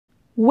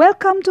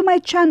Welcome to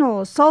my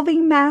channel,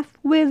 Solving Math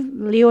with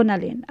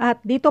Leonalyn. At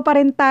dito pa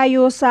rin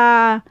tayo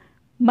sa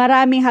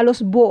maraming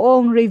halos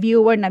buong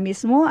reviewer na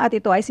mismo. At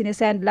ito ay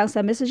sinesend lang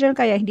sa messenger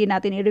kaya hindi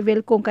natin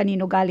i-reveal kung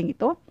kanino galing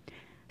ito.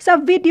 Sa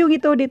video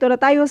ito, dito na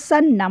tayo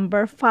sa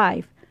number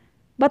 5.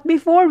 But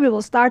before we will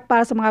start,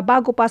 para sa mga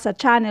bago pa sa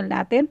channel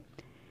natin,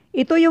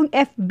 ito yung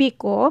FB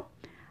ko.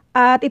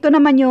 At ito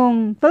naman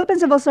yung Philippine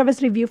Civil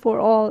Service Review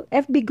for All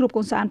FB group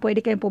kung saan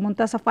pwede kayong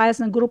pumunta sa files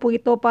ng grupo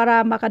ito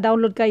para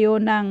makadownload kayo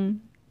ng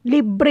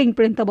libreng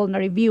printable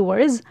na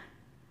reviewers.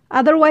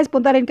 Otherwise,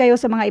 punta rin kayo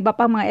sa mga iba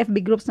pang mga FB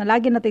groups na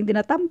lagi nating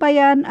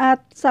tinatampayan at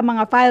sa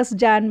mga files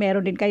dyan,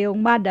 meron din kayong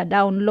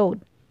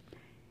mada-download.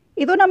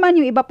 Ito naman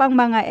yung iba pang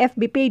mga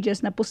FB pages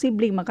na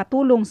posibleng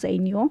makatulong sa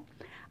inyo.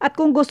 At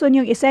kung gusto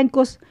nyo isend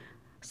ko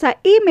sa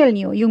email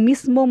nyo yung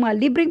mismo mga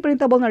libreng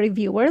printable na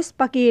reviewers,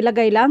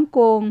 pakilagay lang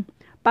kung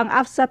pang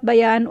AFPSAT ba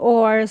yan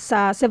or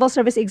sa civil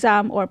service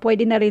exam or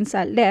pwede na rin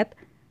sa LET,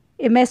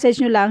 i-message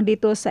nyo lang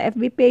dito sa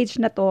FB page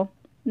na to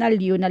na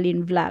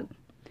Leonalyn Vlog.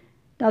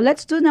 Now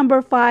let's do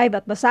number 5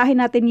 at basahin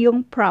natin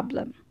yung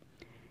problem.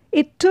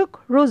 It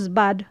took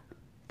Rosebud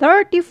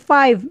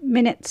 35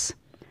 minutes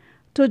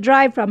to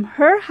drive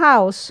from her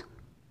house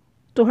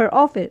to her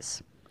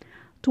office,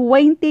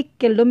 20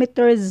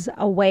 kilometers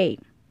away.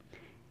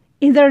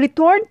 In the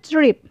return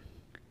trip,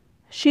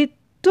 she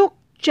took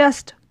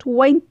just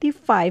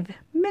 25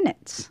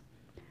 minutes.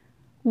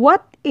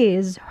 What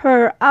is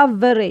her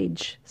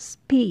average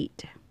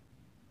speed?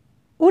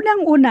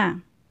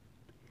 Unang-una,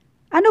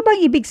 ano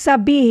bang ibig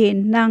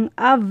sabihin ng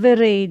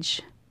average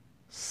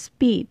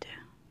speed?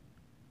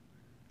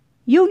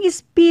 Yung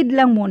speed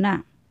lang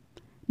muna.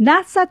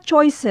 Nasa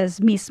choices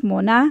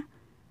mismo na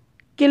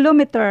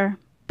kilometer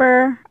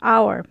per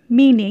hour.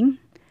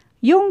 Meaning,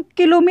 yung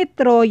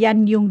kilometro,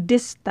 yan yung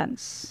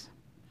distance.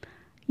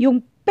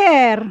 Yung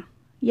per,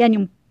 yan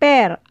yung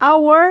per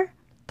hour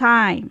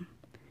time.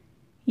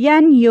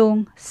 Yan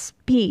yung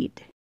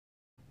speed.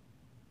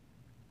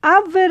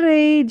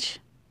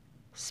 Average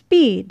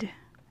speed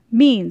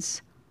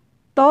means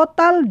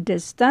total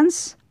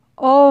distance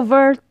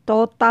over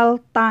total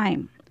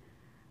time.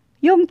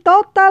 Yung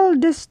total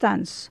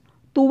distance,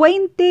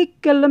 20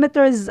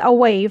 kilometers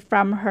away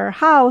from her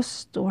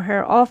house to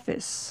her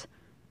office.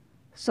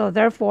 So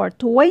therefore,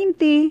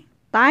 20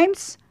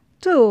 times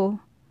 2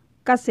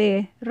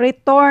 kasi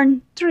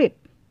return trip.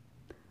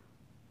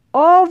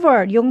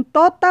 Over yung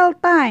total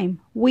time,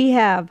 we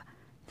have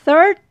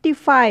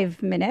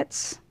 35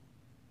 minutes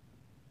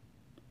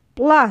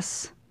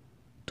plus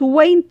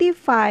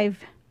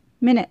 25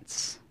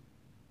 minutes.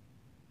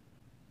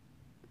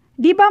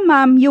 Di ba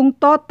ma'am, yung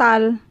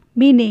total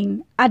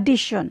meaning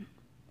addition?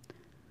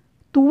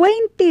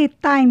 20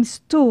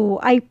 times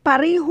 2 ay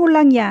pareho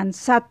lang yan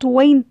sa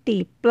 20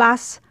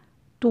 plus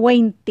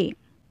 20.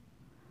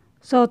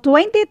 So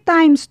 20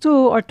 times 2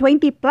 or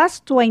 20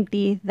 plus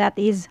 20, that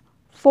is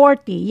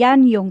 40.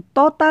 Yan yung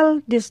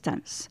total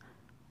distance.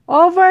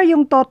 Over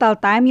yung total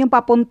time, yung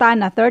papunta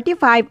na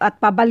 35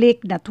 at pabalik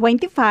na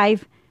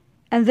 25.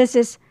 And this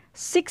is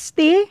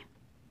 60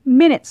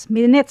 minutes.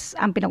 Minutes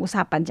ang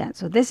pinag-usapan dyan.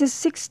 So this is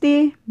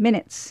 60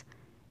 minutes.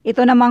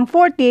 Ito namang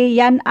 40,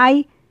 yan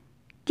ay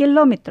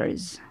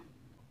kilometers.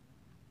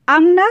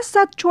 Ang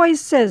nasa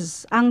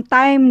choices, ang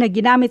time na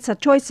ginamit sa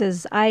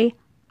choices ay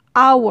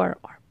hour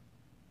or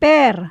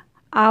per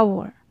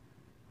hour.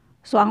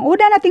 So ang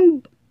una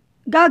nating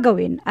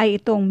gagawin ay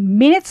itong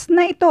minutes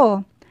na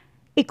ito,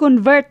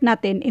 i-convert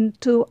natin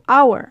into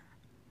hour.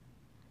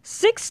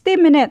 60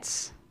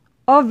 minutes,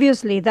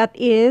 obviously that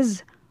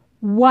is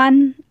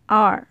 1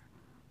 hour.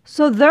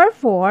 So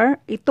therefore,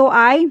 ito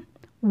ay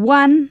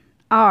 1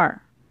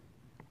 hour.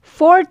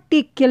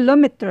 40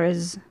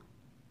 kilometers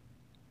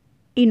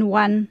in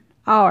 1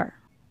 hour.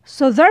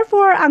 So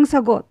therefore, ang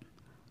sagot,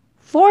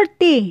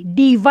 40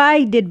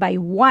 divided by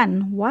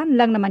 1. 1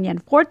 lang naman yan.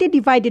 40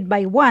 divided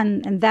by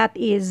 1, and that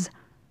is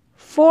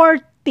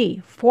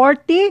 40.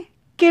 40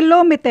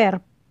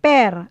 kilometer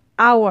per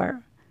hour.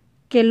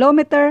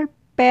 Kilometer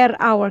per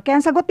hour.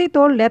 Kaya ang sagot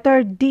dito,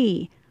 letter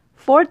D.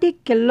 40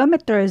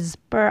 kilometers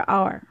per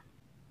hour.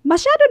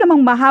 Masyado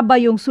namang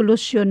mahaba yung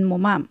solusyon mo,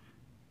 ma'am.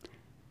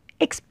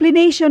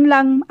 Explanation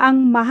lang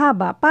ang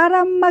mahaba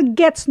para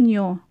mag-gets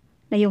nyo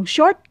na yung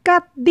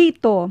shortcut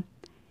dito,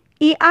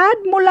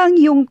 i-add mo lang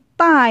yung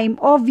time,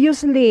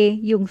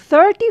 obviously, yung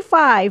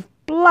 35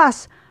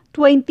 plus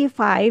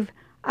 25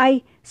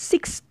 ay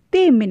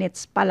 60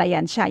 minutes pala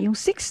yan siya. Yung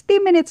 60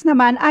 minutes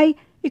naman ay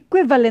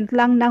equivalent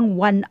lang ng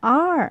 1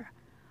 hour.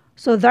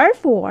 So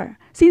therefore,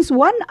 since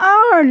 1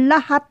 hour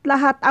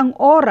lahat-lahat ang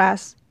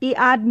oras,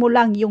 i-add mo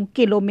lang yung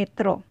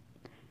kilometro.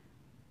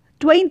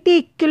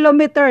 20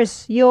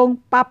 kilometers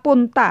yung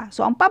papunta.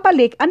 So ang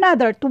pabalik,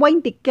 another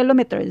 20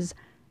 kilometers.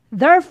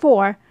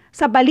 Therefore,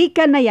 sa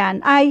balikan na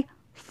yan ay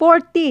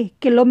 40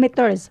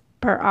 kilometers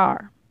per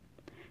hour.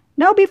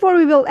 Now, before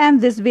we will end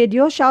this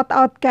video, shout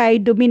out kay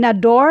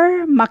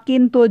Dominador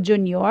Maquinto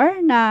Jr.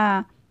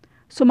 na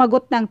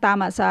sumagot ng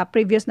tama sa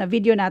previous na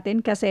video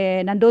natin kasi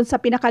nandun sa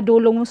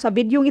pinakadulong sa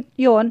video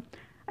yon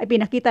ay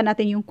pinakita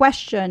natin yung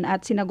question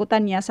at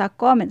sinagutan niya sa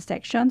comment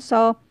section.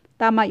 So,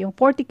 tama yung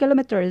 40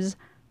 kilometers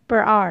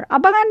per hour.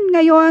 Abangan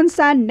ngayon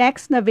sa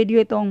next na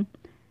video itong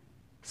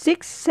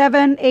 6,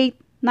 7, 8,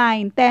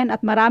 9, 10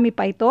 at marami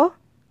pa ito.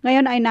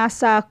 Ngayon ay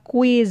nasa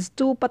quiz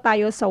 2 pa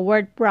tayo sa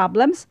word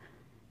problems.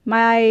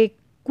 May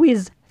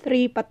quiz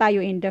 3 pa tayo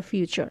in the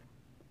future.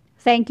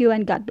 Thank you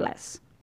and God bless.